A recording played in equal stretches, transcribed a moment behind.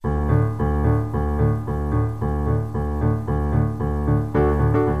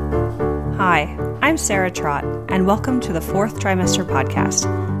I'm Sarah Trott, and welcome to the Fourth Trimester Podcast.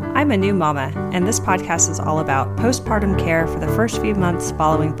 I'm a new mama, and this podcast is all about postpartum care for the first few months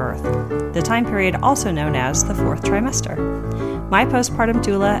following birth, the time period also known as the fourth trimester. My postpartum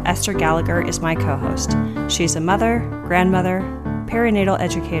doula, Esther Gallagher, is my co-host. She's a mother, grandmother, perinatal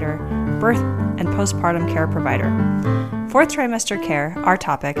educator, birth and postpartum care provider. Fourth trimester care, our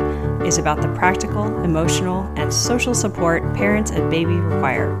topic, is about the practical, emotional, and social support parents and baby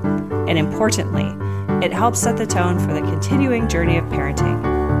require. And importantly, it helps set the tone for the continuing journey of parenting.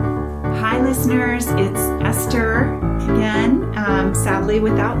 Hi, listeners. It's Esther again, sadly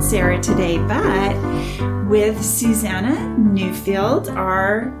without Sarah today, but with Susanna Newfield,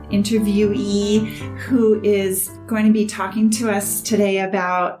 our interviewee, who is going to be talking to us today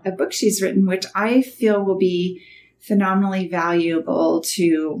about a book she's written, which I feel will be phenomenally valuable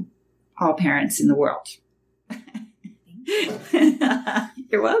to all parents in the world.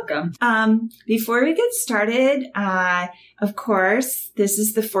 You're welcome. Before we get started, of course, this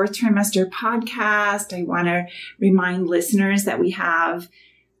is the Fourth Trimester Podcast. I want to remind listeners that we have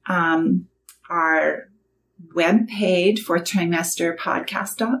our webpage,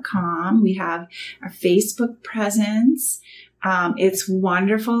 fourthtrimesterpodcast.com. We have our Facebook presence. It's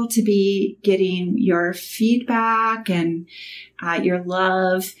wonderful to be getting your feedback and your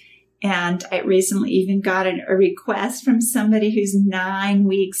love. And I recently even got a request from somebody who's 9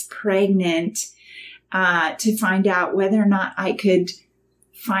 weeks pregnant to find out whether or not I could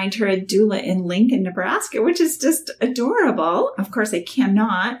find her a doula in Lincoln, Nebraska, which is just adorable. Of course, I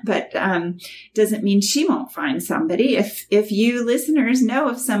cannot, but doesn't mean she won't find somebody. If you listeners know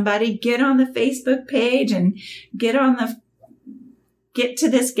of somebody, get on the Facebook page and get to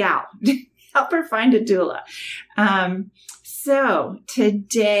this gal. Help her find a doula. So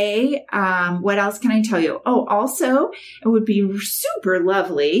today, what else can I tell you? Oh, also, it would be super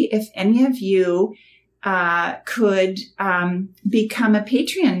lovely if any of you could become a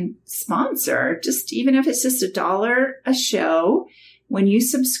Patreon sponsor, just even if it's just $1 a show. When you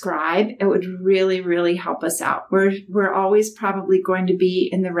subscribe, it would really, really help us out. We're always probably going to be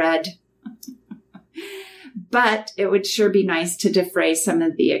in the red. But it would sure be nice to defray some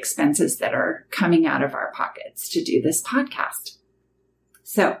of the expenses that are coming out of our pockets to do this podcast.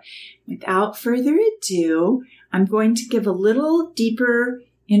 So without further ado, I'm going to give a little deeper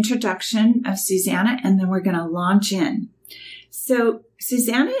introduction of Susanna, and then we're going to launch in. So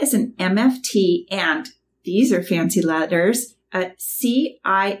Susanna is an MFT, and these are fancy letters, a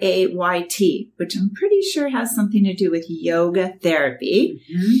CIAYT, which I'm pretty sure has something to do with yoga therapy.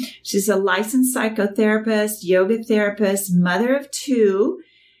 Mm-hmm. She's a licensed psychotherapist, yoga therapist, mother of 2,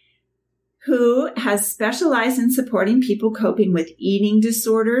 who has specialized in supporting people coping with eating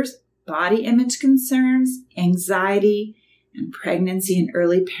disorders, body image concerns, anxiety, and pregnancy and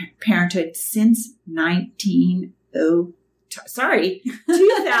early parenthood since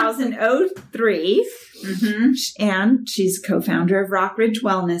 2003. Mm-hmm. And she's co-founder of Rockridge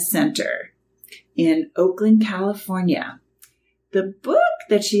Wellness Center in Oakland, California. The book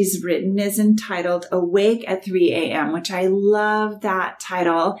that she's written is entitled Awake at 3 a.m., which I love that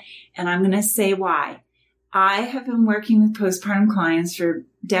title. And I'm going to say why. I have been working with postpartum clients for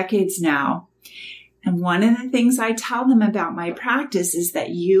decades now. And one of the things I tell them about my practice is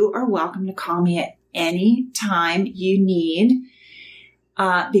that you are welcome to call me at any time you need,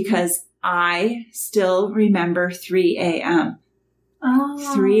 because I still remember 3 a.m.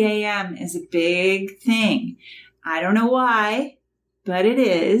 Oh. 3 a.m. is a big thing. I don't know why, but it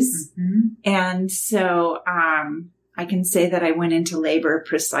is. Mm-hmm. And so I can say that I went into labor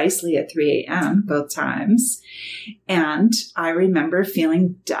precisely at 3 a.m. both times. And I remember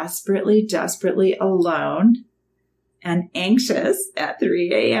feeling desperately, desperately alone and anxious at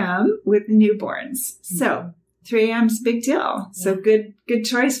 3 a.m. with newborns. Mm-hmm. So 3 a.m. is a big deal. So good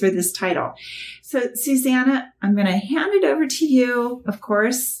choice for this title. So Susanna, I'm going to hand it over to you. Of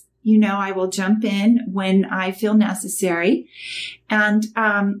course, you know, I will jump in when I feel necessary. And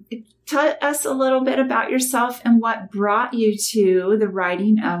tell us a little bit about yourself and what brought you to the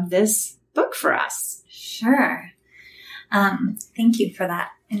writing of this book for us. Sure. Thank you for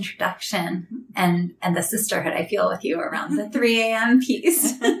that introduction and the sisterhood I feel with you around the 3 a.m.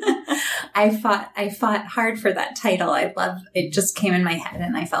 piece. I fought hard for that title. It just came in my head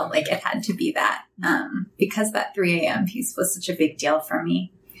and I felt like it had to be that, because that 3 a.m. piece was such a big deal for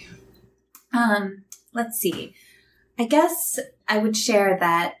me. Let's see. I guess I would share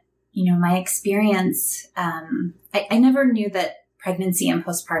that, you know, my experience, I never knew that pregnancy and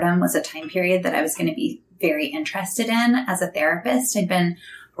postpartum was a time period that I was going to be very interested in as a therapist. I'd been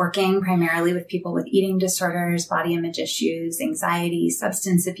working primarily with people with eating disorders, body image issues, anxiety,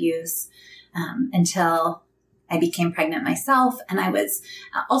 substance abuse. until I became pregnant myself. And I was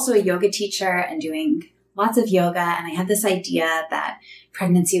also a yoga teacher and doing lots of yoga. And I had this idea that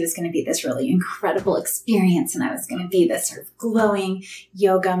pregnancy was going to be this really incredible experience. And I was going to be this sort of glowing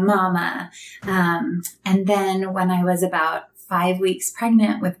yoga mama. And then when I was about 5 weeks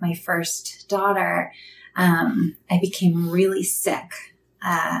pregnant with my first daughter, I became really sick.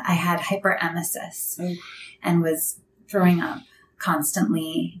 I had hyperemesis and was throwing up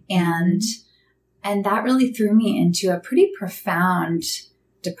constantly. And that really threw me into a pretty profound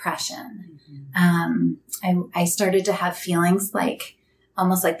depression. I started to have feelings like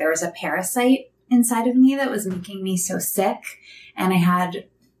almost like there was a parasite inside of me that was making me so sick. And I had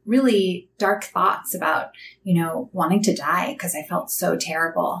really dark thoughts about, wanting to die because I felt so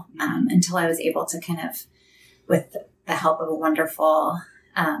terrible, until I was able to kind of, with the help of a wonderful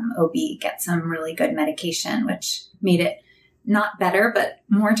OB, get some really good medication, which made it not better, but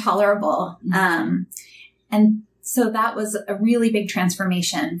more tolerable. And so that was a really big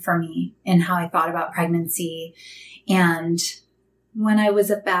transformation for me in how I thought about pregnancy. And when I was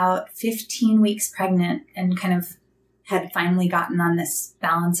about 15 weeks pregnant and kind of had finally gotten on this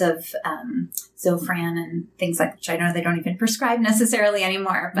balance of Zofran and things like, which I know they don't even prescribe necessarily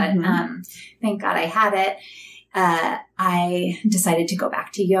anymore, but thank God I had it. I decided to go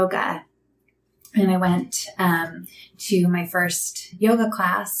back to yoga. And I went to my first yoga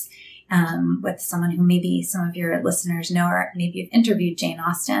class with someone who maybe some of your listeners know, or maybe you've interviewed, Jane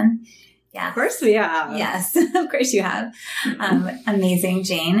Austen. Yes. Of course we have. Yes, of course you have. Amazing,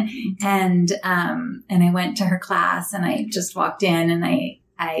 Jane. And I went to her class and I just walked in and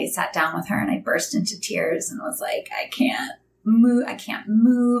I sat down with her and I burst into tears and was like, I can't move.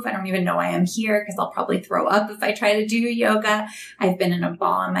 I don't even know why I'm here because I'll probably throw up if I try to do yoga. I've been in a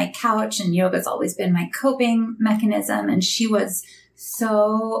ball on my couch and yoga's always been my coping mechanism. And she was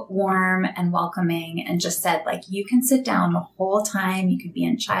so warm and welcoming and just said, like, you can sit down the whole time. You could be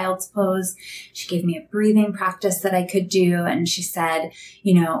in child's pose. She gave me a breathing practice that I could do. And she said,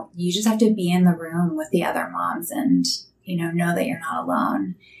 you just have to be in the room with the other moms and, know that you're not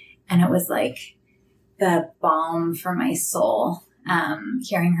alone. And it was like the balm for my soul,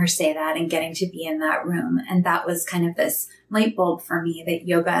 hearing her say that and getting to be in that room. And that was kind of this light bulb for me that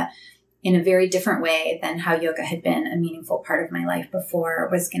yoga, in a very different way than how yoga had been a meaningful part of my life before,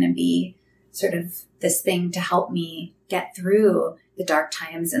 was going to be sort of this thing to help me get through the dark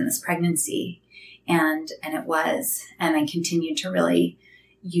times in this pregnancy. And it was, and I continued to really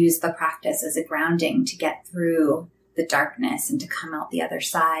use the practice as a grounding to get through the darkness and to come out the other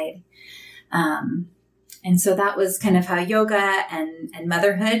side. And so that was kind of how yoga and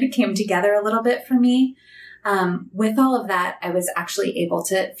motherhood came together a little bit for me. With all of that, I was actually able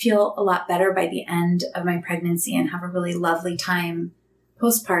to feel a lot better by the end of my pregnancy and have a really lovely time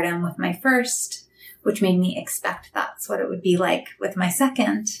postpartum with my first, which made me expect that's what it would be like with my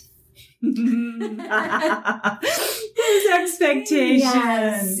second. Those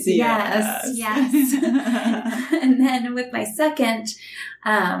expectations. Yes. And then with my second,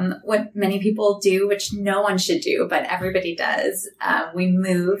 what many people do, which no one should do, but everybody does, we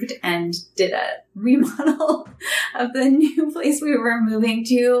moved and did a remodel of the new place we were moving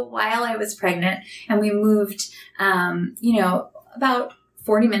to while I was pregnant. And we moved, about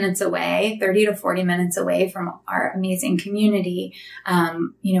 40 minutes away, 30 to 40 minutes away from our amazing community,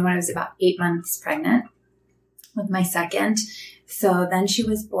 when I was about 8 months pregnant with my second. So then she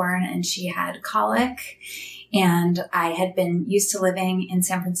was born and she had colic. And I had been used to living in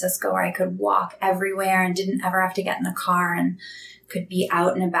San Francisco where I could walk everywhere and didn't ever have to get in the car and could be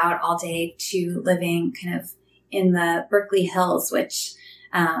out and about all day, to living kind of in the Berkeley Hills, which,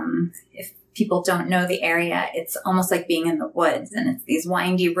 if people don't know the area, it's almost like being in the woods, and it's these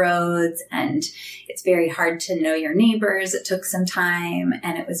windy roads and it's very hard to know your neighbors. It took some time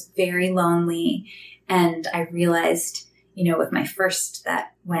and it was very lonely. And I realized, with my first,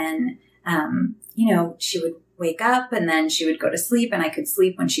 that when, she would wake up and then she would go to sleep and I could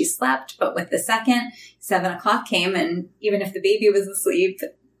sleep when she slept. But with the second, 7 o'clock came, and even if the baby was asleep,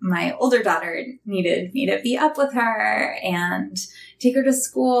 my older daughter needed me to be up with her and take her to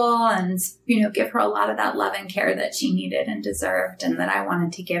school and, give her a lot of that love and care that she needed and deserved and that I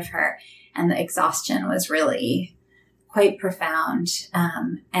wanted to give her. And the exhaustion was really quite profound.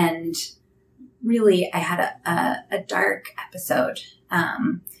 And really I had a dark episode,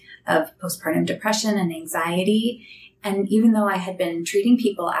 of postpartum depression and anxiety. And even though I had been treating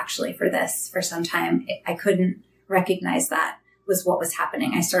people actually for this for some time, I couldn't recognize that was what was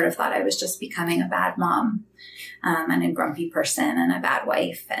happening. I sort of thought I was just becoming a bad mom, and a grumpy person and a bad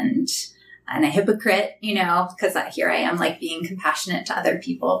wife. And and a hypocrite, because here I am like being compassionate to other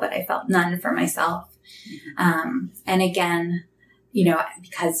people, but I felt none for myself. And again,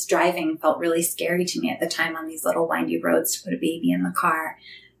 because driving felt really scary to me at the time on these little windy roads to put a baby in the car,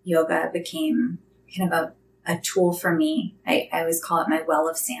 yoga became kind of a tool for me. I always call it my well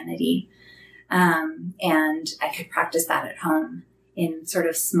of sanity. And I could practice that at home in sort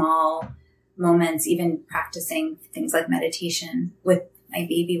of small moments, even practicing things like meditation with my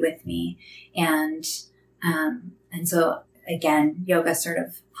baby with me. And so again, yoga sort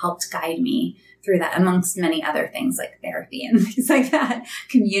of helped guide me through that, amongst many other things like therapy and things like that,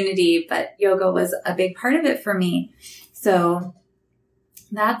 community, but yoga was a big part of it for me. So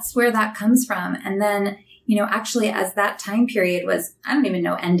that's where that comes from. And then, actually as that time period was, I don't even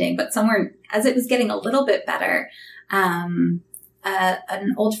know ending, but somewhere as it was getting a little bit better,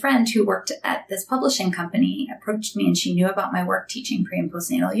 an old friend who worked at this publishing company approached me, and she knew about my work teaching pre and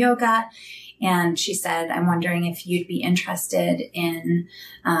postnatal yoga. And she said, I'm wondering if you'd be interested in,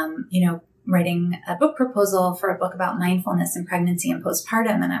 writing a book proposal for a book about mindfulness in pregnancy and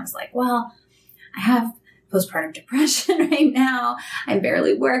postpartum. And I was like, well, I have postpartum depression right now. I'm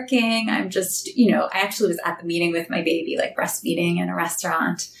barely working. I'm just, I actually was at the meeting with my baby, like breastfeeding in a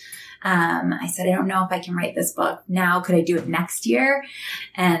restaurant. I said, I don't know if I can write this book now. Could I do it next year?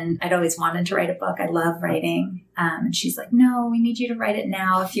 And I'd always wanted to write a book. I love writing. And she's like, no, we need you to write it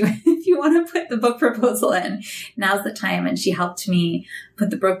now. If you want to put the book proposal in, now's the time. And she helped me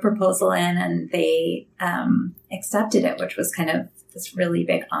put the book proposal in, and they, accepted it, which was kind of this really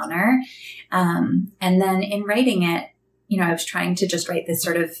big honor. And then in writing it, I was trying to just write this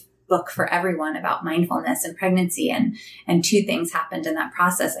sort of book for everyone about mindfulness and pregnancy. And two things happened in that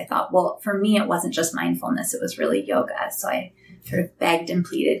process. I thought, well, for me, it wasn't just mindfulness. It was really yoga. So I sort of begged and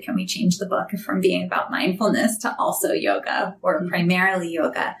pleaded, can we change the book from being about mindfulness to also yoga, or primarily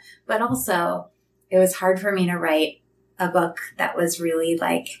yoga? But also it was hard for me to write a book that was really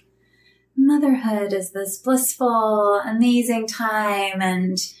like, motherhood is this blissful, amazing time.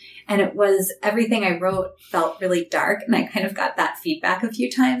 And it was, everything I wrote felt really dark. And I kind of got that feedback a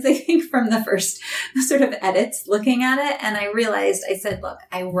few times, I think, from the first sort of edits looking at it. And I realized, I said, look,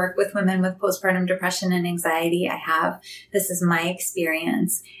 I work with women with postpartum depression and anxiety. This is my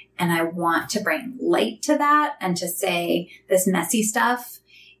experience. And I want to bring light to that, and to say this messy stuff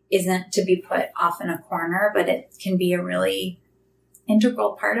isn't to be put off in a corner, but it can be a really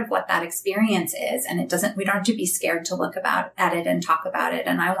integral part of what that experience is. And we don't have to be scared to look at it and talk about it.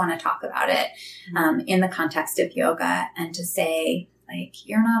 And I want to talk about it in the context of yoga, and to say, like,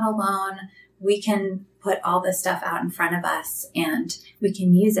 you're not alone. We can put all this stuff out in front of us, and we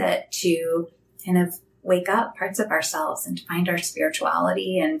can use it to kind of wake up parts of ourselves and to find our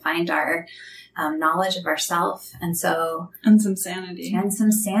spirituality and find our knowledge of ourself. And some sanity.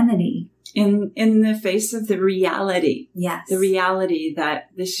 In the face of the reality. Yes. The reality that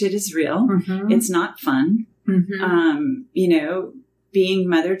this shit is real. Mm-hmm. It's not fun. Mm-hmm. Being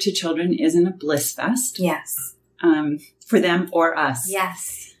mother to children isn't a bliss fest. Yes. For them or us.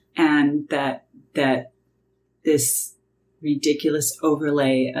 Yes. And that this ridiculous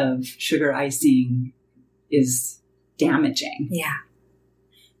overlay of sugar icing is damaging. Yeah.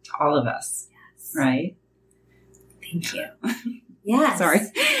 To all of us. Yes. Right? Thank you. Yes. Sorry.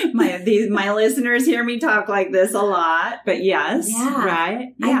 My listeners hear me talk like this a lot, but yes. Yeah.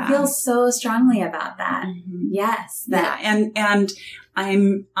 Right. Yeah. I feel so strongly about that. Mm-hmm. Yes. And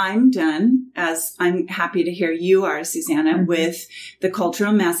I'm done, as I'm happy to hear you are, Susanna, mm-hmm. with the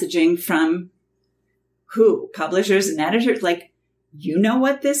cultural messaging from who? Publishers and editors. Like, you know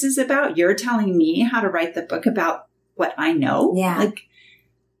what this is about? You're telling me how to write the book about what I know? Yeah. Like,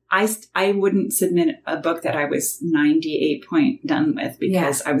 I wouldn't submit a book that I was 98 point done with,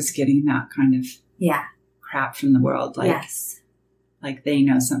 because I was getting that kind of crap from the world. Like, yes. Like they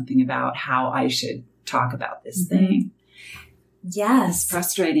know something about how I should talk about this mm-hmm. thing. Yes. It's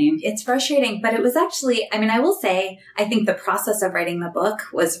frustrating. It's frustrating, but it was actually, I will say, I think the process of writing the book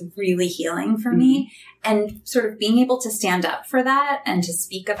was really healing for mm-hmm. me, and sort of being able to stand up for that and to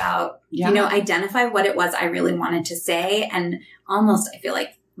speak about, identify what it was I really wanted to say. And almost, I feel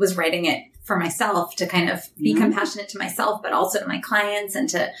like, was writing it for myself to kind of be mm-hmm. compassionate to myself, but also to my clients and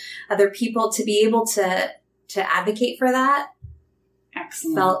to other people, to be able to advocate for that.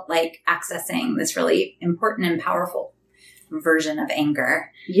 Excellent. Felt like accessing this really important and powerful version of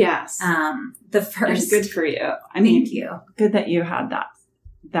anger. Yes. The first. Good for you. Thank you. Good that you had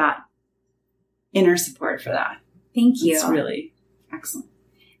that inner support for that. Thank you. It's really excellent.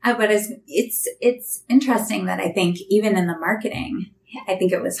 But it's interesting that I think even in the marketing, I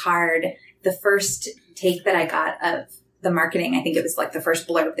think it was hard. The first take that I got the marketing. I think it was like the first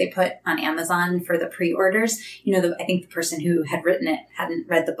blurb they put on Amazon for the pre-orders. I think the person who had written it hadn't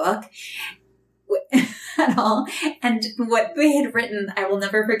read the book at all. And what they had written, I will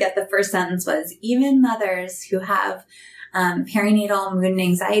never forget, the first sentence was, even mothers who have perinatal mood and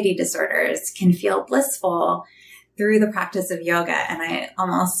anxiety disorders can feel blissful through the practice of yoga. And I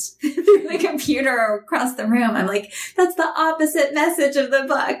almost threw the computer across the room. I'm like, that's the opposite message of the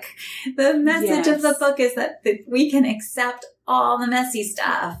book. The message of the book is that we can accept all the messy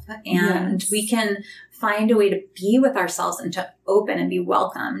stuff and we can find a way to be with ourselves and to open and be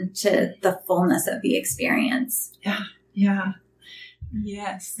welcome to the fullness of the experience. Yeah.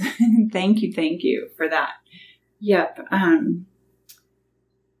 Yes. Thank you for that. Yep.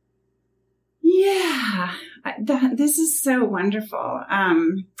 This is so wonderful.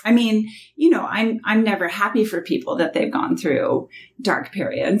 I mean, I'm never happy for people that they've gone through dark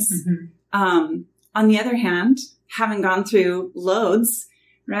periods. On the other hand, having gone through loads,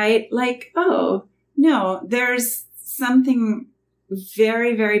 right? Like, oh no, there's something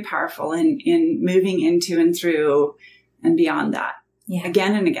very, very powerful in moving into and through and beyond that. Yeah.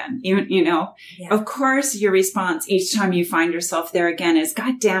 Again and again, of course, your response each time you find yourself there again is,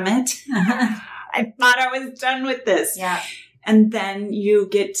 God damn it. I thought I was done with this. Yeah. And then you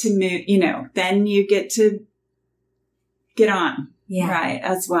get to move, then you get to get on. Yeah. Right.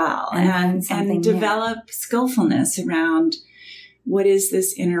 As well. And develop skillfulness around what is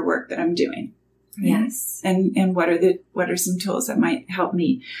this inner work that I'm doing. Right? Yes. And what are some tools that might help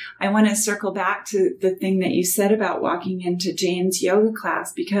me? I want to circle back to the thing that you said about walking into Jane's yoga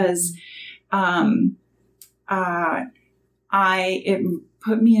class, because, it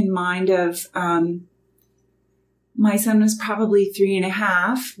put me in mind of, my son was probably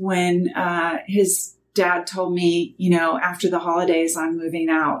 3.5 when, his dad told me, after the holidays, I'm moving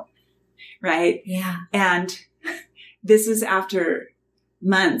out. Right. Yeah. And this is after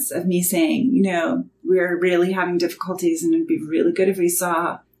months of me saying, we're really having difficulties and it'd be really good if we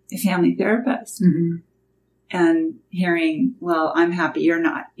saw a family therapist. Mm-hmm. And hearing, well, I'm happy, you're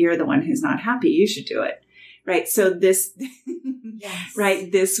not. You're the one who's not happy. You should do it. Right. So this, yes.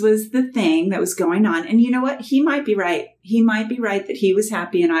 Right. This was the thing that was going on. And you know what? He might be right. He might be right that he was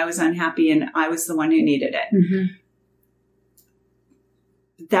happy and I was unhappy and I was the one who needed it. Mm-hmm.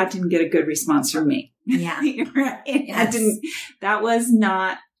 That didn't get a good response from me. Yeah. Right. Yes. That was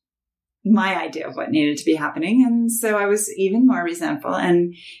not my idea of what needed to be happening. And so I was even more resentful.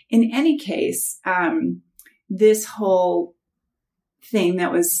 And in any case, this whole thing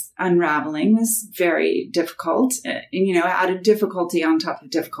that was unraveling was very difficult, added difficulty on top of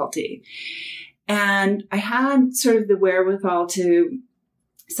difficulty. And I had sort of the wherewithal to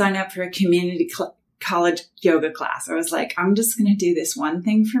sign up for a community college yoga class. I was like, I'm just going to do this one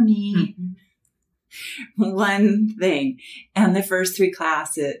thing for me. Mm-hmm. One thing. And the first 3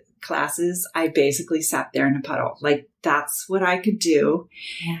 classes, I basically sat there in a puddle. Like, that's what I could do.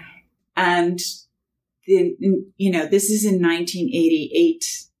 Yeah. And this is in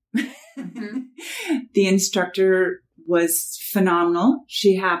 1988. Mm-hmm. The instructor was phenomenal.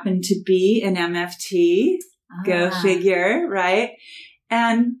 She happened to be an MFT. Go figure, right?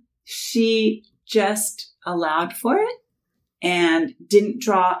 And she just allowed for it and didn't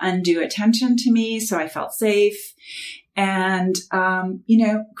draw undue attention to me. So I felt safe. And,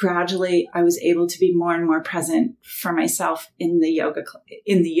 gradually I was able to be more and more present for myself in the yoga.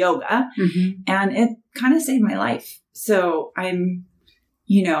 Mm-hmm. And it kind of saved my life. So I'm,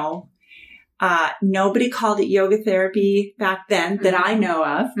 nobody called it yoga therapy back then that I know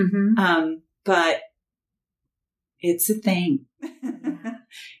of. Mm-hmm. But it's a thing.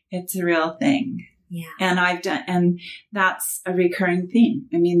 It's a real thing. Yeah. And that's a recurring theme.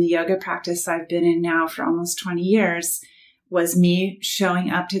 I mean, the yoga practice I've been in now for almost 20 years was me showing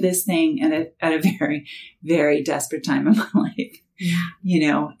up to this thing at a very, very desperate time in my life.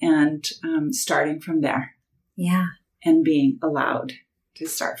 Yeah. And starting from there. Yeah. And being allowed to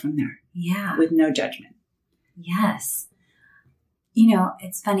start from there. Yeah. With no judgment. Yes.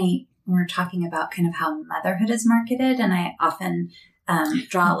 It's funny, we're talking about kind of how motherhood is marketed, and I often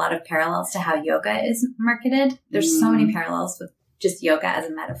draw a lot of parallels to how yoga is marketed. There's so many parallels with just yoga as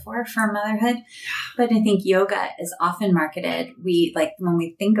a metaphor for motherhood. But I think yoga is often marketed. When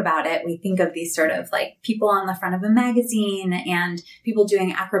we think about it, we think of these sort of like people on the front of a magazine and people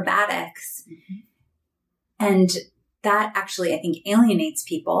doing acrobatics. Mm-hmm. And that actually, I think, alienates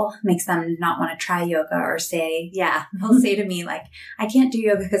people, makes them not want to try yoga or say, they'll say to me, like, I can't do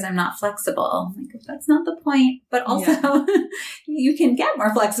yoga because I'm not flexible. I'm like, that's not the point. But also you can get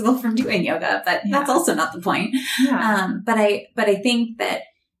more flexible from doing yoga, but that's also not the point. Yeah. But I think that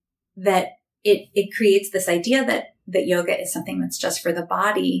it creates this idea that yoga is something that's just for the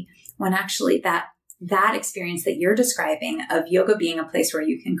body, when actually that experience that you're describing of yoga being a place where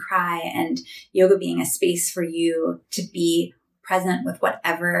you can cry and yoga being a space for you to be present with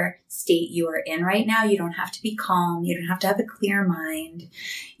whatever state you are in right now. You don't have to be calm. You don't have to have a clear mind.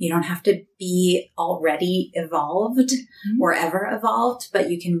 You don't have to be already evolved or ever evolved, but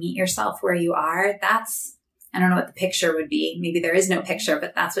you can meet yourself where you are. That's, I don't know what the picture would be. Maybe there is no picture,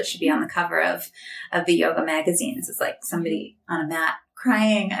 but that's what should be on the cover of the yoga magazines. It's like somebody on a mat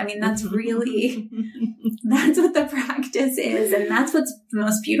crying. I mean, that's really, that's what the practice is. And that's what's the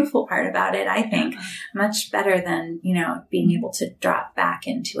most beautiful part about it, I think. Much better than, being able to drop back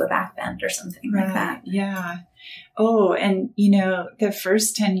into a back bend or something like that. Yeah. Oh, and, the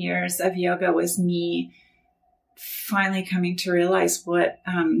first 10 years of yoga was me finally coming to realize what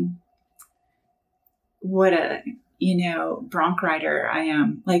a, bronc rider I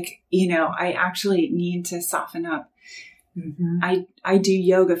am. Like, I actually need to soften up. Mm-hmm. I do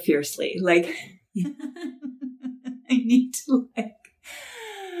yoga fiercely. Like, I need to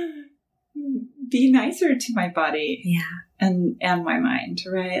be nicer to my body, and my mind,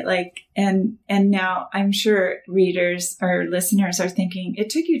 right? Like, and now I'm sure readers or listeners are thinking, it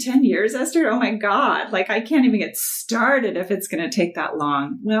took you 10 years, Esther? Oh my God! Like, I can't even get started if it's going to take that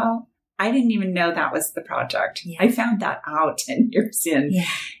long. Well, I didn't even know that was the project. Yeah. I found that out 10 years in. Yeah.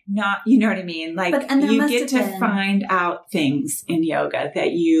 Not, you know what I mean? Like, you get to find out things in yoga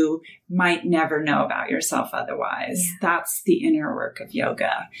that you might never know about yourself otherwise. Yeah. That's the inner work of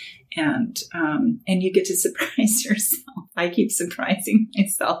yoga. And you get to surprise yourself. I keep surprising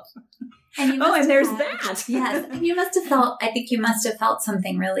myself. And there's that. Yes. And I think you must have felt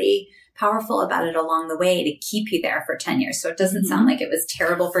something really powerful about it along the way to keep you there for 10 years. So it doesn't sound like it was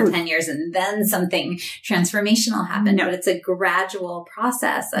terrible for 10 years and then something transformational happened, but it's a gradual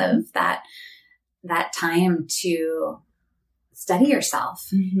process of that time to study yourself.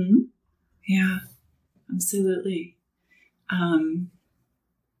 Mm-hmm. Yeah, absolutely.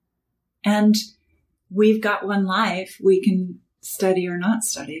 And we've got one life. We can study or not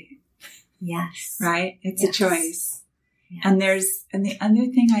study. Yes. Right? It's a choice. Yes. And the other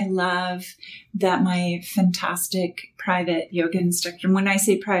thing I love that my fantastic private yoga instructor, and when I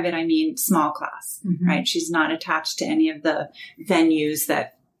say private, I mean small class, right? She's not attached to any of the venues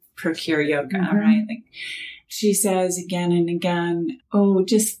that procure yoga, right? Like, she says again and again,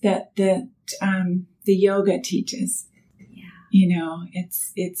 just that the yoga teaches,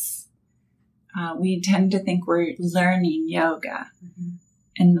 it's we tend to think we're learning yoga.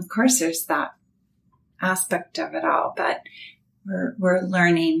 And of course there's that aspect of it all, but we're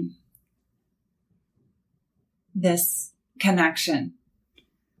learning this connection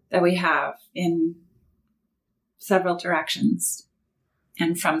that we have in several directions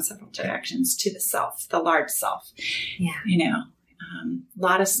and from several directions to the self, the large self. Yeah. A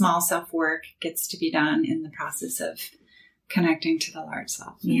lot of small self work gets to be done in the process of connecting to the large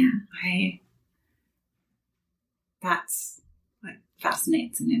self. Yeah. That's what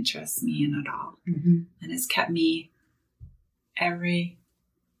fascinates and interests me in it all, and has kept me every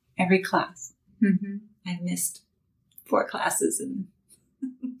class. I've missed 4 classes in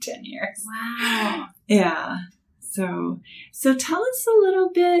 10 years. Wow. Yeah. So tell us a little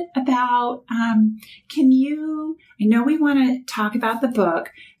bit about, I know we want to talk about the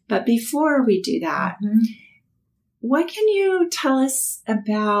book, but before we do that, what can you tell us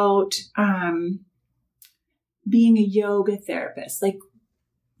about, being a yoga therapist? Like,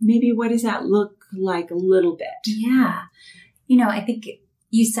 maybe what does that look like a little bit? Yeah. I think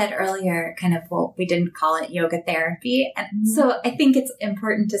you said earlier we didn't call it yoga therapy. And so I think it's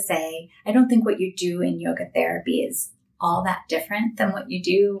important to say, I don't think what you do in yoga therapy is all that different than what you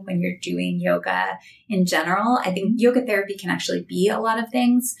do when you're doing yoga in general. I think yoga therapy can actually be a lot of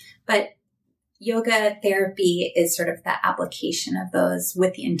things, but yoga therapy is sort of the application of those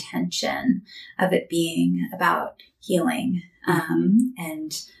with the intention of it being about healing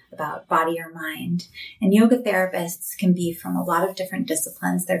and about body or mind. And yoga therapists can be from a lot of different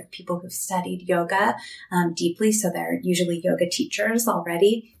disciplines. They're people who've studied yoga deeply, so they're usually yoga teachers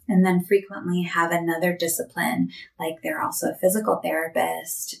already, and then frequently have another discipline, like they're also a physical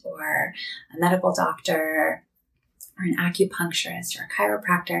therapist or a medical doctor or an acupuncturist or a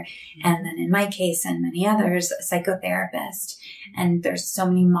chiropractor. And then in my case and many others, a psychotherapist. And there's so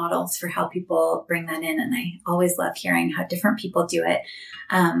many models for how people bring that in. And I always love hearing how different people do it.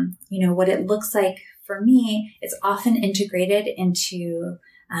 What it looks like for me is often integrated into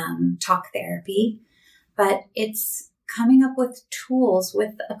talk therapy, but it's coming up with tools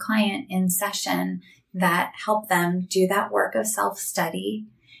with a client in session that help them do that work of self-study,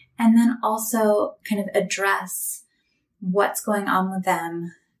 and then also kind of address what's going on with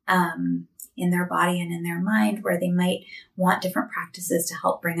them in their body and in their mind, where they might want different practices to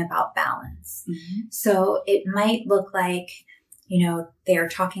help bring about balance. Mm-hmm. So it might look like, they're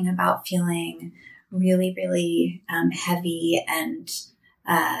talking about feeling really, really heavy and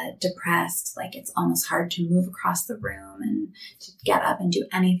depressed, like it's almost hard to move across the room and to get up and do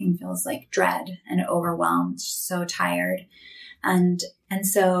anything feels like dread and overwhelmed, so tired. And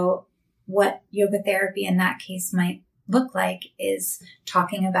so what yoga therapy in that case might look like is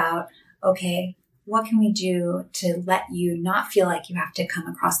talking about, okay, what can we do to let you not feel like you have to come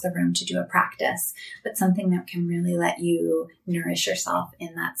across the room to do a practice, but something that can really let you nourish yourself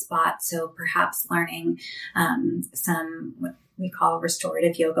in that spot. So perhaps learning some what we call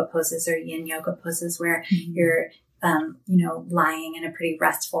restorative yoga poses or yin yoga poses, where mm-hmm. you're lying in a pretty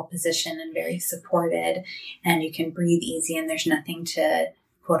restful position and very supported, and you can breathe easy and there's nothing to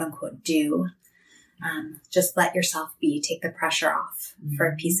quote unquote do. Just let yourself be, take the pressure off mm-hmm. for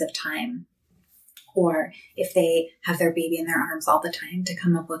a piece of time. Or if they have their baby in their arms all the time, to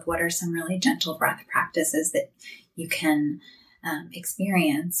come up with what are some really gentle breath practices that you can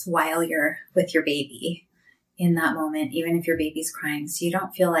experience while you're with your baby in that moment, even if your baby's crying. So you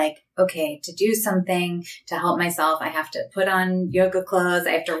don't feel like, okay, to do something to help myself, I have to put on yoga clothes.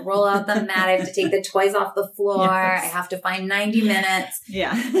 I have to roll out the mat. I have to take the toys off the floor. Yes. I have to find 90 minutes.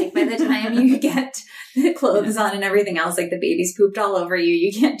 Yeah. Like by the time you get the clothes on and everything else, like the baby's pooped all over you,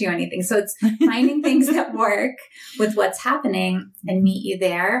 you can't do anything. So it's finding things that work with what's happening and meet you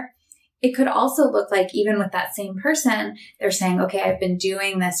there. It could also look like, even with that same person, they're saying, okay, I've been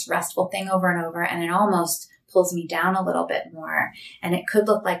doing this restful thing over and over, and it almost pulls me down a little bit more. And it could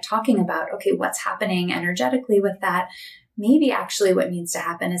look like talking about, okay, what's happening energetically with that? Maybe actually what needs to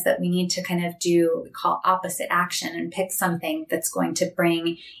happen is that we need to kind of do what we call opposite action and pick something that's going to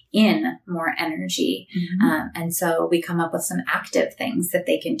bring in more energy. Mm-hmm. And so we come up with some active things that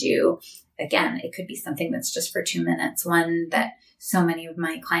they can do. Again, it could be something that's just for 2 minutes. One that so many of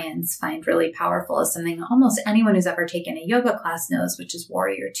my clients find really powerful is something almost anyone who's ever taken a yoga class knows, which is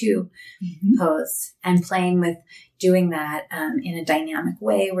Warrior Two mm-hmm. pose, and playing with doing that in a dynamic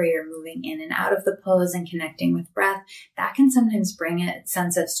way where you're moving in and out of the pose and connecting with breath. That can sometimes bring a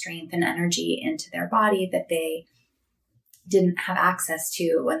sense of strength and energy into their body that they didn't have access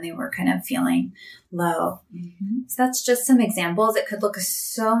to when they were kind of feeling low. Mm-hmm. So that's just some examples. It could look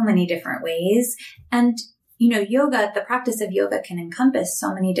so many different ways. And yoga, the practice of yoga can encompass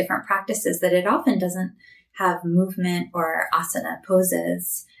so many different practices that it often doesn't have movement or asana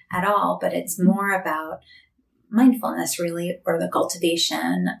poses at all, but it's more about mindfulness really, or the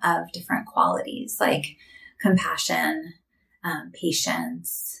cultivation of different qualities like compassion,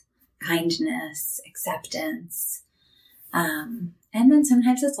 patience, kindness, acceptance. And then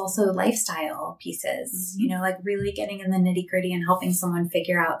sometimes it's also lifestyle pieces, mm-hmm. Like really getting in the nitty gritty and helping someone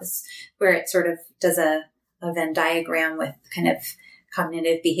figure out this, where it sort of does a Venn diagram with kind of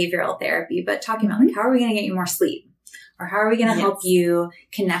cognitive behavioral therapy, but talking about like, how are we going to get you more sleep? Or how are we going to help you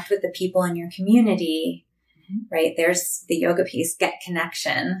connect with the people in your community, mm-hmm. right? There's the yoga piece, get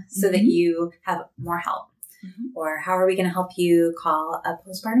connection so mm-hmm. that you have more help. Mm-hmm. Or how are we going to help you call a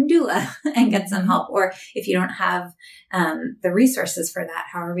postpartum doula and get some help? Or if you don't have the resources for that,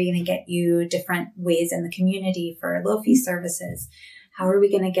 how are we going to get you different ways in the community for low fee services? How are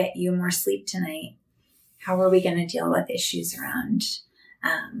we going to get you more sleep tonight? How are we going to deal with issues around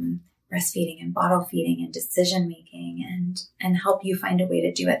breastfeeding and bottle feeding and decision making, and help you find a way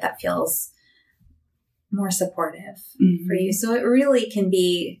to do it that feels more supportive mm-hmm. for you? So it really can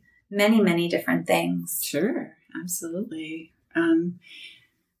be many, many different things. Sure. Absolutely.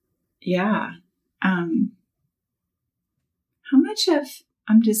 Yeah. How much of,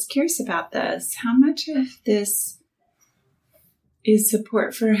 I'm just curious about this, how much of this is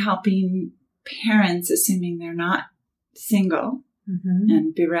support for helping parents, assuming they're not single mm-hmm.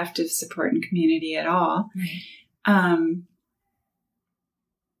 and bereft of support and community at all, right.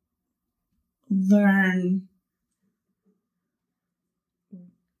 Learn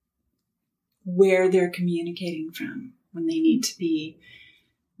where they're communicating from when they need to be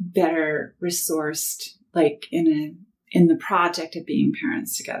better resourced, like in the project of being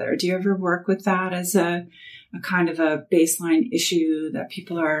parents together. Do you ever work with that as a kind of a baseline issue that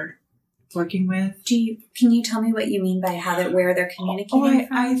people are working with? Can you tell me what you mean by where they're communicating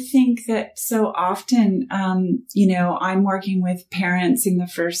from? I think that so often, I'm working with parents in the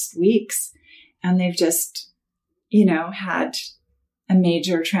first weeks, and they've just, had a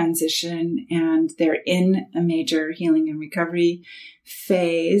major transition, and they're in a major healing and recovery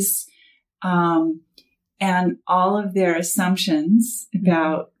phase. And all of their assumptions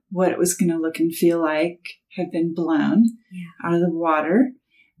about what it was going to look and feel like have been blown out of the water.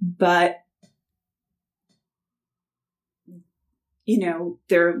 But,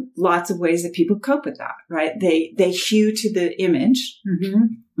 there are lots of ways that people cope with that, right? They hew to the image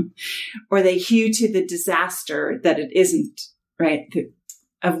or they hew to the disaster that it isn't, right?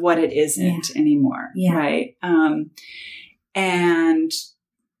 Of what it isn't anymore, right? And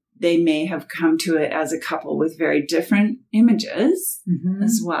they may have come to it as a couple with very different images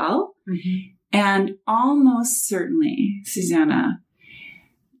as well. And almost certainly, Susanna,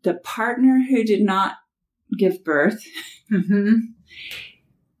 the partner who did not give birth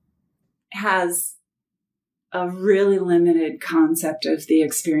has a really limited concept of the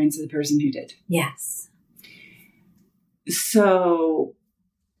experience of the person who did. Yes. So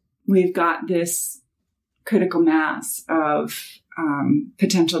we've got this critical mass of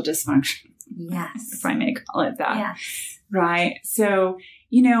potential dysfunction. Yes. If I may call it that. Yes. Right. So,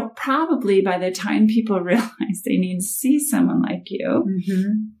 probably by the time people realize they need to see someone like you,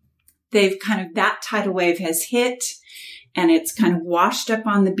 they've kind of, that tidal wave has hit and it's kind of washed up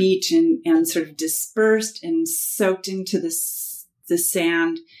on the beach and sort of dispersed and soaked into the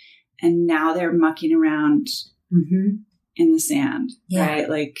sand. And now they're mucking around in the sand, right?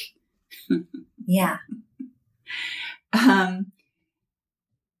 Like,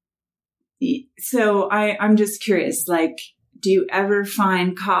 so I'm just curious, like, do you ever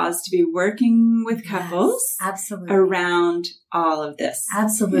find cause to be working with couples around all of this?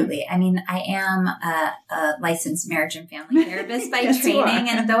 Absolutely. I mean, I am a licensed marriage and family therapist by training.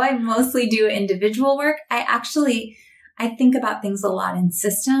 And though I mostly do individual work, I think about things a lot in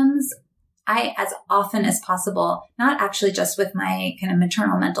systems. I, as often as possible, not actually just with my kind of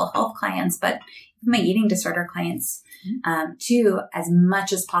maternal mental health clients, but my eating disorder clients, too, as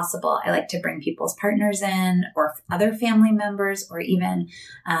much as possible. I like to bring people's partners in or other family members or even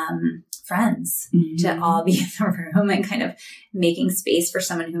friends to all be in the room and kind of making space for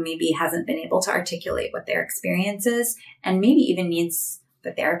someone who maybe hasn't been able to articulate what their experience is and maybe even needs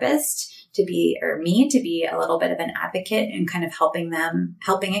the therapist to be, or me to be a little bit of an advocate and kind of helping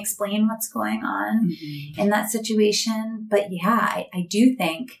explain what's going on in that situation. But I do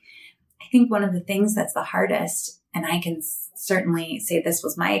think one of the things that's the hardest, and I can certainly say this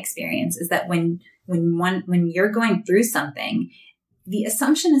was my experience, is that when you're going through something, the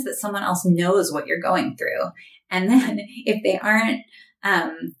assumption is that someone else knows what you're going through. And then if they aren't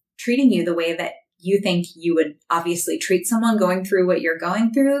treating you the way that you think you would obviously treat someone going through what you're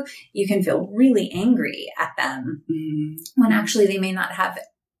going through, you can feel really angry at them when actually they may not have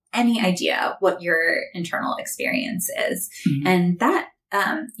any idea what your internal experience is. And that,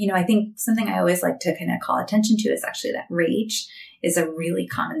 I think something I always like to kind of call attention to is actually that rage is a really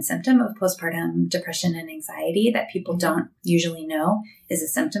common symptom of postpartum depression and anxiety that people don't usually know is a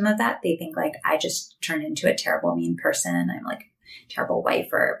symptom of that. They think like, I just turned into a terrible, mean person. I'm like a terrible wife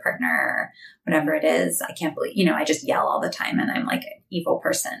or partner or whatever it is. I can't believe, I just yell all the time and I'm like an evil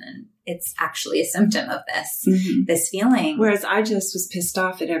person. And it's actually a symptom of this feeling. Whereas I just was pissed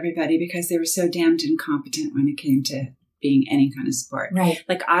off at everybody because they were so damned incompetent when it came to being any kind of support. Right.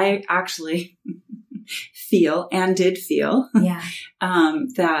 Like I actually feel and did feel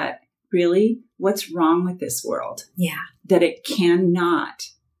that really what's wrong with this world? Yeah. That it cannot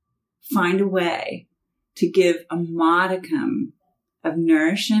find a way to give a modicum of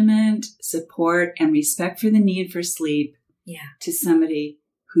nourishment, support, and respect for the need for sleep to somebody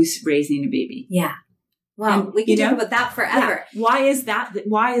who's raising a baby. Yeah. Well, we can talk about that forever. Yeah. Why is that?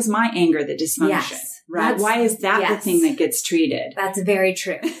 Why is my anger the dysfunction? Yes. Right. Why is that the thing that gets treated? That's very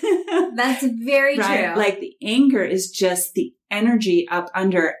true. That's very true. Like the anger is just the energy up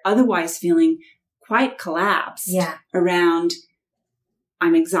under otherwise feeling quite collapsed around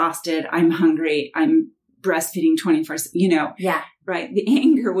I'm exhausted, I'm hungry, I'm breastfeeding 24/7, right? The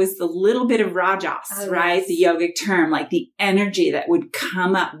anger was the little bit of rajas, right? The yogic term, like the energy that would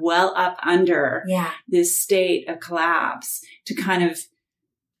come up well up under this state of collapse to kind of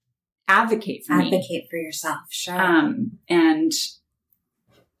advocate for me. Advocate for yourself, sure. And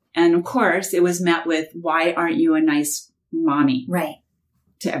of course it was met with, why aren't you a nice mommy? Right.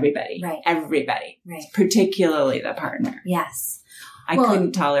 To everybody. Right. Everybody. Right. Particularly the partner. Yes. I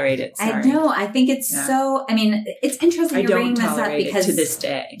couldn't tolerate it. Sorry. I know. I think it's so, it's interesting you're bringing this up because to this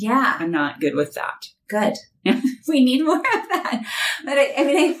day. Yeah. I'm not good with that. Good. We need more of that. But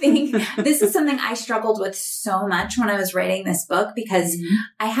I think this is something I struggled with so much when I was writing this book because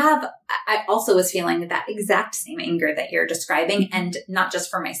I also was feeling that exact same anger that you're describing, and not just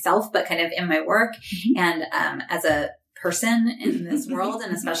for myself, but kind of in my work and as a person in this world,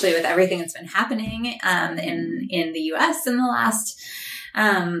 and especially with everything that's been happening in the US in the last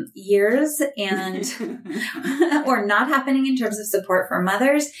years and, or not happening in terms of support for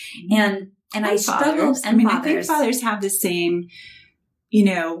mothers. And I struggled, and I think fathers have the same,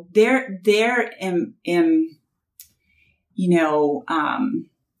 the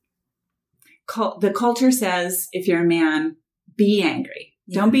culture says, if you're a man, be angry.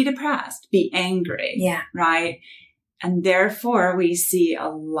 Yeah. Don't be depressed. Be angry. Yeah. Right. And therefore we see a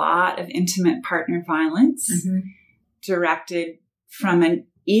lot of intimate partner violence directed from an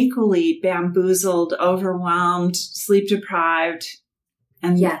equally bamboozled, overwhelmed, sleep deprived,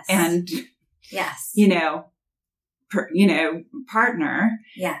 and partner.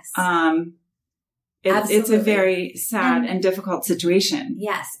 Yes. It's a very sad and difficult situation.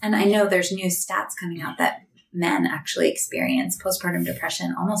 Yes. And I know there's new stats coming out that men actually experience postpartum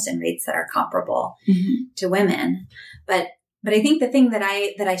depression almost in rates that are comparable to women. But I think the thing that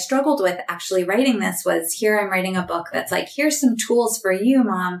I struggled with actually writing this was, here I'm writing a book that's like, here's some tools for you,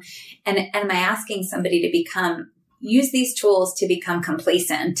 Mom. And am I asking somebody to use these tools to become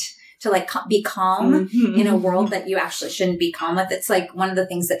complacent, to like be calm in a world that you actually shouldn't be calm with? It's like one of the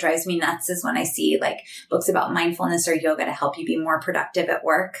things that drives me nuts is when I see like books about mindfulness or yoga to help you be more productive at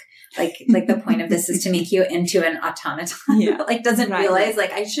work. Like the point of this is to make you into an automaton. Yeah. Like doesn't realize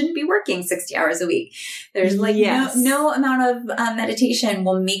like I shouldn't be working 60 hours a week. There's like no amount of meditation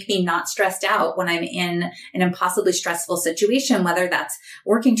will make me not stressed out when I'm in an impossibly stressful situation, whether that's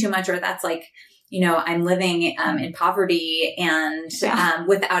working too much or that's like, I'm living in poverty and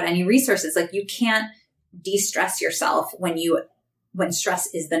without any resources. Like you can't de-stress yourself when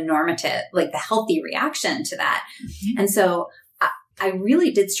stress is the normative, like the healthy reaction to that. And so I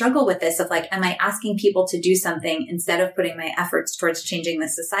really did struggle with this of like, am I asking people to do something instead of putting my efforts towards changing the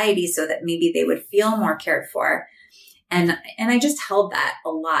society so that maybe they would feel more cared for? And I just held that a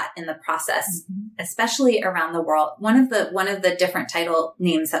lot in the process, especially around the world. One of the different title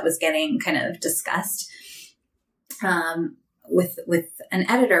names that was getting kind of discussed, with an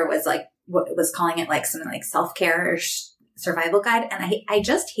editor was like, what was calling it like something like self-care or survival guide. And I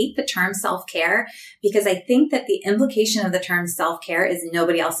just hate the term self-care because I think that the implication of the term self-care is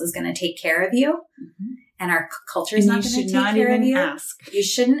nobody else is going to take care of you. And our culture is not going to take care of you. You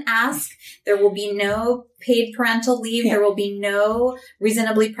shouldn't ask. There will be no paid parental leave. Yeah. There will be no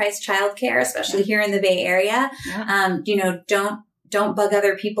reasonably priced childcare, especially here in the Bay Area. Yeah. Don't bug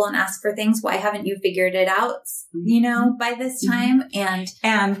other people and ask for things. Why haven't you figured it out, by this time?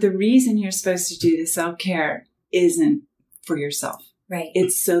 And the reason you're supposed to do the self-care isn't for yourself. Right.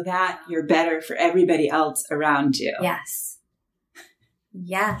 It's so that you're better for everybody else around you. Yes.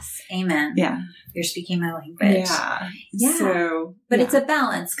 Yes. Amen. Yeah. You're speaking my language. Yeah. So, but it's a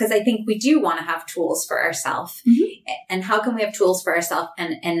balance because I think we do want to have tools for ourselves. And how can we have tools for ourselves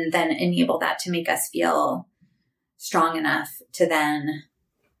and then enable that to make us feel strong enough to then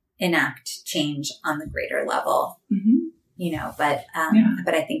enact change on the greater level? But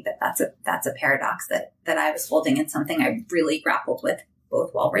I think that's a paradox that I was holding and something I really grappled with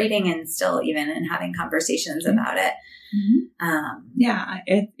both while writing and still even in having conversations about it.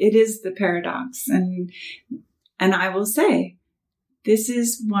 It is the paradox. And I will say, this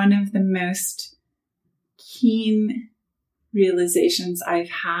is one of the most keen realizations I've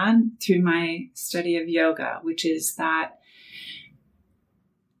had through my study of yoga, which is that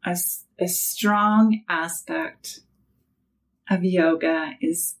a strong aspect of yoga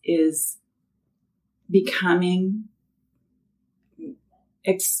is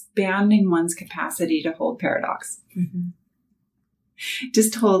expanding one's capacity to hold paradox.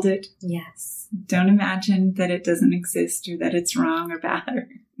 Just hold it. Yes. Don't imagine that it doesn't exist or that it's wrong or bad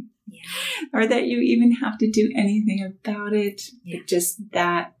or that you even have to do anything about it. Yeah. But just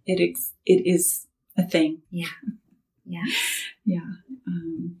that it is a thing. Yeah. Yeah. Yeah.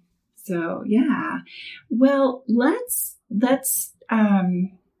 Well, let's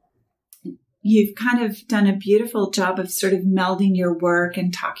you've kind of done a beautiful job of sort of melding your work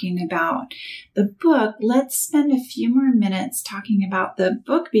and talking about the book. Let's spend a few more minutes talking about the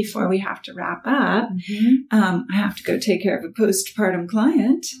book before we have to wrap up. I have to go take care of a postpartum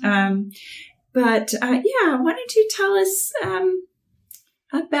client. Why don't you tell us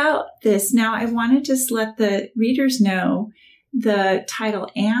about this? Now, I want to just let the readers know the title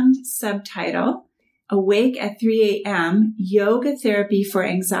and subtitle. Awake at 3 a.m., Yoga Therapy for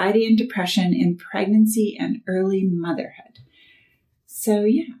Anxiety and Depression in Pregnancy and Early Motherhood. So,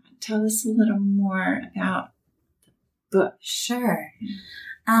 tell us a little more about the book. Sure.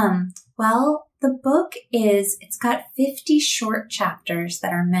 Well, The book it's got 50 short chapters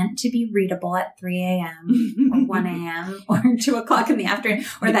that are meant to be readable at 3 a.m. or 1 a.m. or 2 o'clock in the afternoon,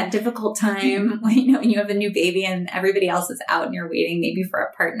 or that difficult time when, when you have a new baby and everybody else is out and you're waiting maybe for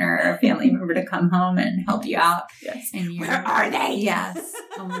a partner or a family member to come home and help you out. Yes. And Where are they? Yes.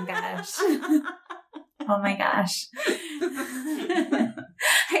 Oh my gosh. Oh my gosh.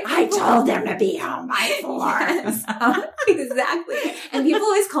 I told them to be home by 4. Yes. Exactly. And people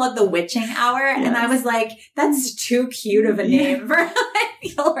always call it the witching hour. Yes. And I was like, that's too cute of a name for how I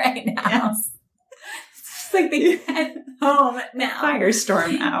feel right now. Yes. It's just like they get home now.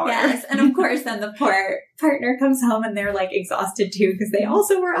 Firestorm hour. Yes. And of course, then the poor partner comes home and they're like exhausted too because they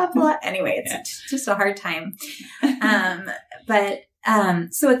also were up a lot. Anyway, it's just a hard time.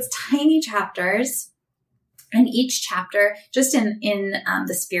 So it's tiny chapters. And each chapter, just in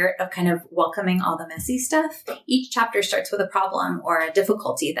the spirit of kind of welcoming all the messy stuff, each chapter starts with a problem or a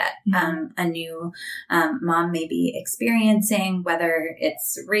difficulty that a new mom may be experiencing, whether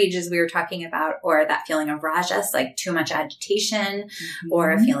it's rage, as we were talking about, or that feeling of rajas, like too much agitation,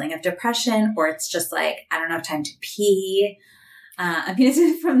 or a feeling of depression, or it's just like, I don't have time to pee. I mean,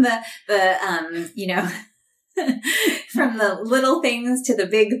 it's from the from the little things to the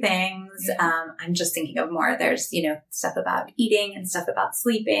big things. I'm just thinking of more. There's, stuff about eating and stuff about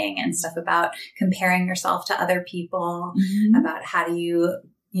sleeping and stuff about comparing yourself to other people, about how do you,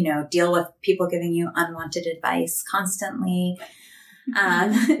 deal with people giving you unwanted advice constantly.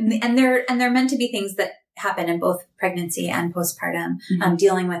 And they're meant to be things that happen in both pregnancy and postpartum,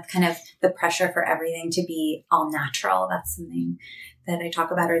 dealing with kind of the pressure for everything to be all natural. That's something that I talk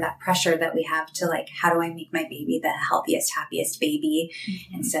about, or that pressure that we have to like, how do I make my baby the healthiest, happiest baby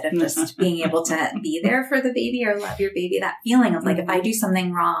instead of just being able to be there for the baby or love your baby, that feeling of like, if I do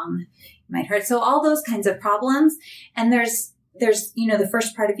something wrong, it might hurt. So all those kinds of problems. And there's, the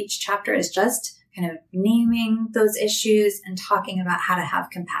first part of each chapter is just kind of naming those issues and talking about how to have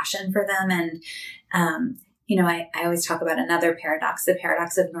compassion for them. And, I always talk about another paradox, the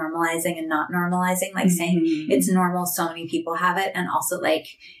paradox of normalizing and not normalizing, like saying it's normal. So many people have it. And also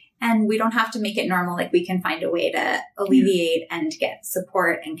and we don't have to make it normal. Like we can find a way to alleviate and get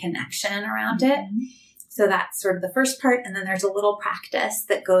support and connection around it. So that's sort of the first part. And then there's a little practice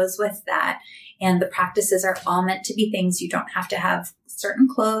that goes with that. And the practices are all meant to be things you don't have to have certain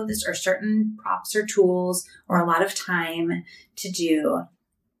clothes or certain props or tools or a lot of time to do.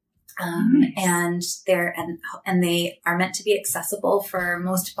 And they are meant to be accessible for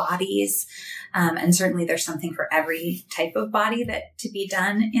most bodies. And certainly there's something for every type of body that to be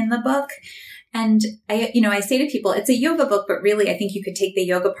done in the book. And I say to people, it's a yoga book, but really I think you could take the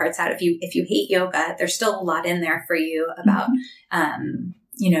yoga parts out. If you hate yoga, there's still a lot in there for you about,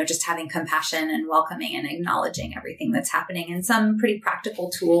 just having compassion and welcoming and acknowledging everything that's happening, and some pretty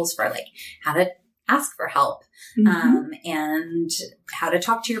practical tools for like how to ask for help, and how to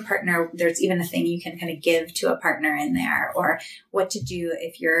talk to your partner. There's even a thing you can kind of give to a partner in there, or what to do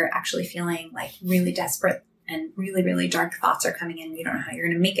if you're actually feeling like really desperate and really, really dark thoughts are coming in. You don't know how you're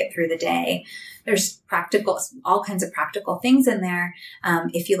going to make it through the day. There's all kinds of practical things in there.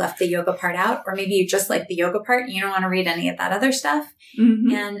 If you left the yoga part out, or maybe you just like the yoga part and you don't want to read any of that other stuff.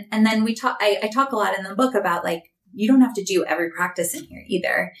 And then I talk a lot in the book about like, you don't have to do every practice in here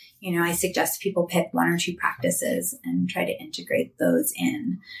either. I suggest people pick 1 or 2 practices and try to integrate those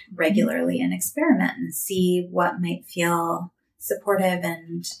in regularly and experiment and see what might feel supportive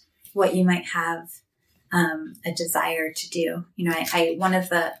and what you might have a desire to do. One of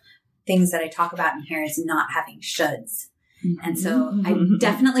the things that I talk about in here is not having shoulds. And so I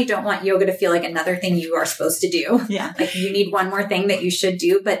definitely don't want yoga to feel like another thing you are supposed to do. Yeah. Like you need one more thing that you should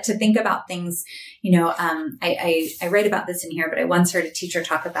do, but to think about things, I write about this in here, but I once heard a teacher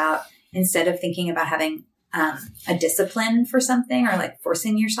talk about, instead of thinking about having a discipline for something or like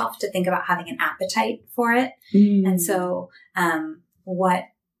forcing yourself, to think about having an appetite for it. And so,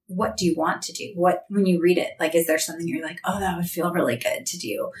 what do you want to do? When you read it, like, is there something you're like, oh, that would feel really good to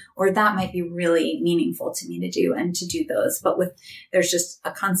do, or that might be really meaningful to me to do, and to do those. But there's just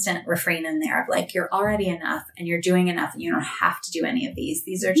a constant refrain in there of like, you're already enough and you're doing enough and you don't have to do any of these.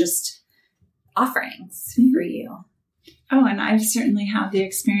 These are just offerings for you. Oh, and I've certainly had the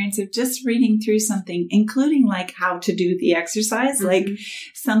experience of just reading through something, including like how to do the exercise, like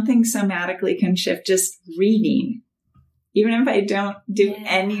something somatically can shift just reading. Even if I don't do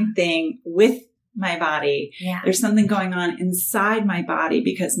anything with my body, there's something going on inside my body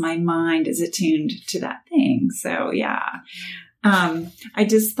because my mind is attuned to that thing. So I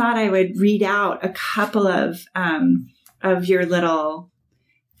just thought I would read out a couple of your little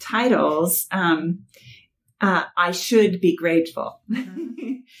titles. I should be grateful.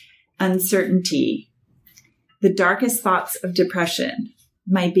 uncertainty, the darkest thoughts of depression.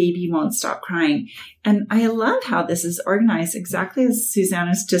 My baby won't stop crying. And I love how this is organized exactly as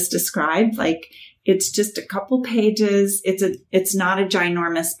Susanna's just described. Like, it's just a couple pages. It's not a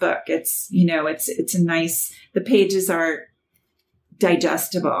ginormous book. It's, it's a nice, the pages are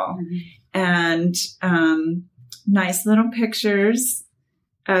digestible and, nice little pictures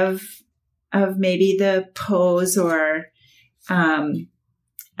of maybe the pose or,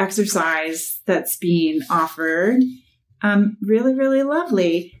 exercise that's being offered. Really, really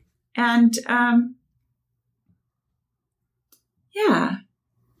lovely. And, yeah,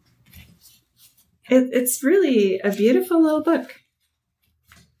 it's really a beautiful little book.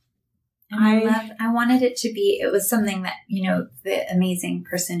 And I wanted it to be, it was something that, the amazing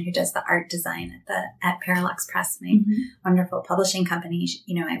person who does the art design at Parallax Press, my wonderful publishing company,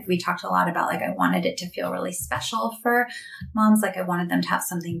 we talked a lot about, like, I wanted it to feel really special for moms. Like, I wanted them to have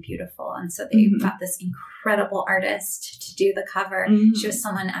something beautiful. And so they got this incredible artist to do the cover. She was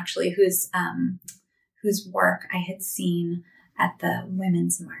someone actually whose work I had seen at the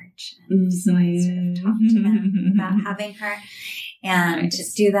Women's March. And so I sort of talked to them about having her and to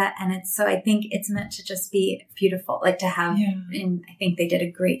do that. And so I think it's meant to just be beautiful, like to have, and I think they did a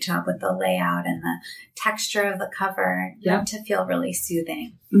great job with the layout and the texture of the cover, to feel really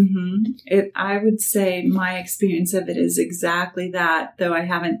soothing. I would say my experience of it is exactly that, though I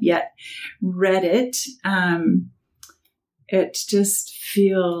haven't yet read it. It just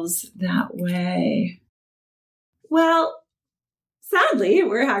feels that way. Well, sadly,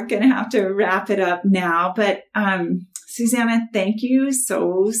 we're going to have to wrap it up now. But Susanna, thank you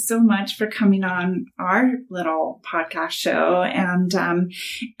so much for coming on our little podcast show. And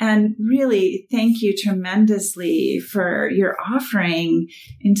really, thank you tremendously for your offering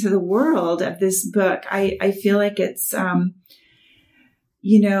into the world of this book. I feel like it's, the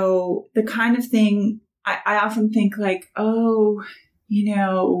kind of thing I often think like,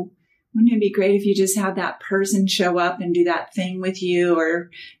 wouldn't it be great if you just had that person show up and do that thing with you or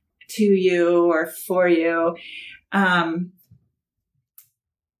to you or for you? And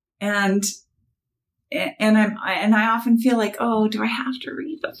I often feel like, oh, do I have to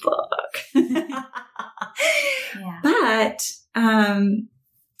read the book? But,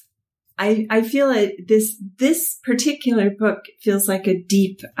 I feel like this particular book feels like a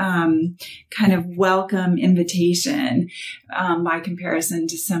deep, kind of welcome invitation, by comparison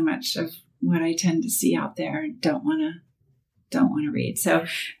to so much of what I tend to see out there and don't want to read. So,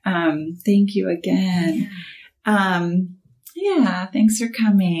 thank you again. Thanks for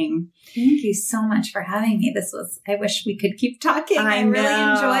coming. Thank you so much for having me. I wish we could keep talking. I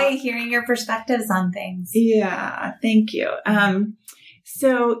really enjoy hearing your perspectives on things. Yeah, thank you.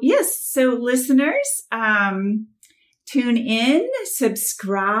 So listeners, tune in,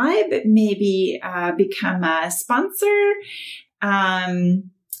 subscribe, maybe become a sponsor,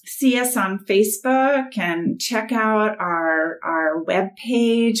 see us on Facebook and check out our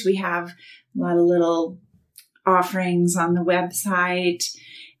webpage. We have a lot of little offerings on the website,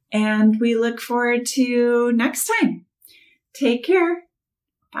 and we look forward to next time. Take care.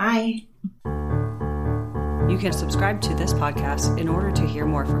 Bye. You can subscribe to this podcast in order to hear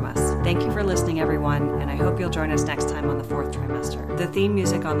more from us. Thank you for listening, everyone, and I hope you'll join us next time on the fourth trimester. The theme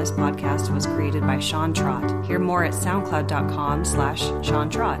music on this podcast was created by Sean Trott. Hear more at soundcloud.com/Sean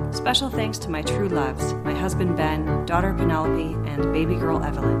Trott. Special thanks to my true loves, my husband Ben, daughter Penelope, and baby girl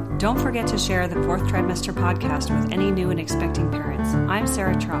Evelyn. Don't forget to share the fourth trimester podcast with any new and expecting parents. I'm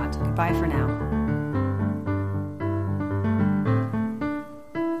Sarah Trott. Goodbye for now.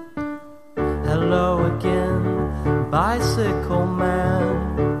 Hello again, bicycle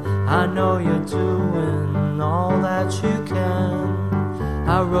man. I know you're doing all that you can.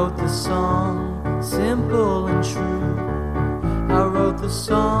 I wrote the song, simple and true. I wrote the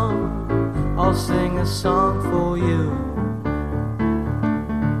song, I'll sing a song for you.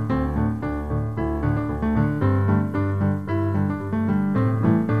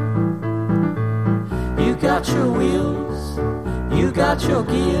 You got your wheels, you got your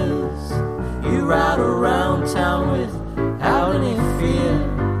gears. You ride around town without any fear.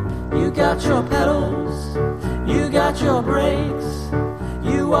 You got your pedals, you got your brakes.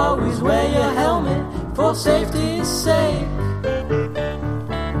 You always wear your helmet for safety's sake.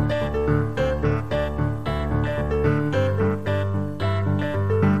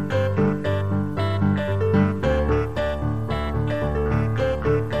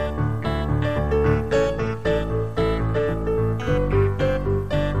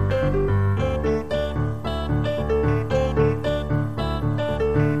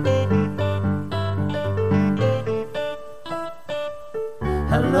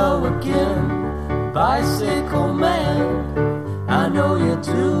 Hello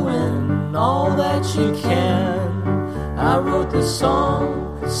she can. I wrote the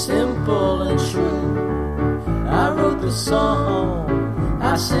song, simple and true. I wrote the song,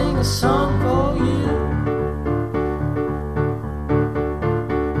 I sing a song for you.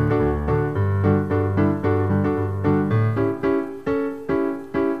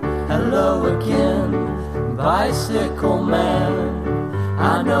 Hello again, bicycle man.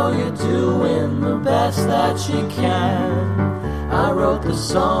 I know you're doing the best that you can. I wrote the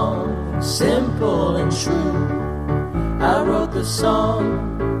song, simple and true. I wrote the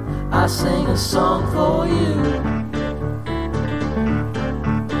song, I sing a song for you.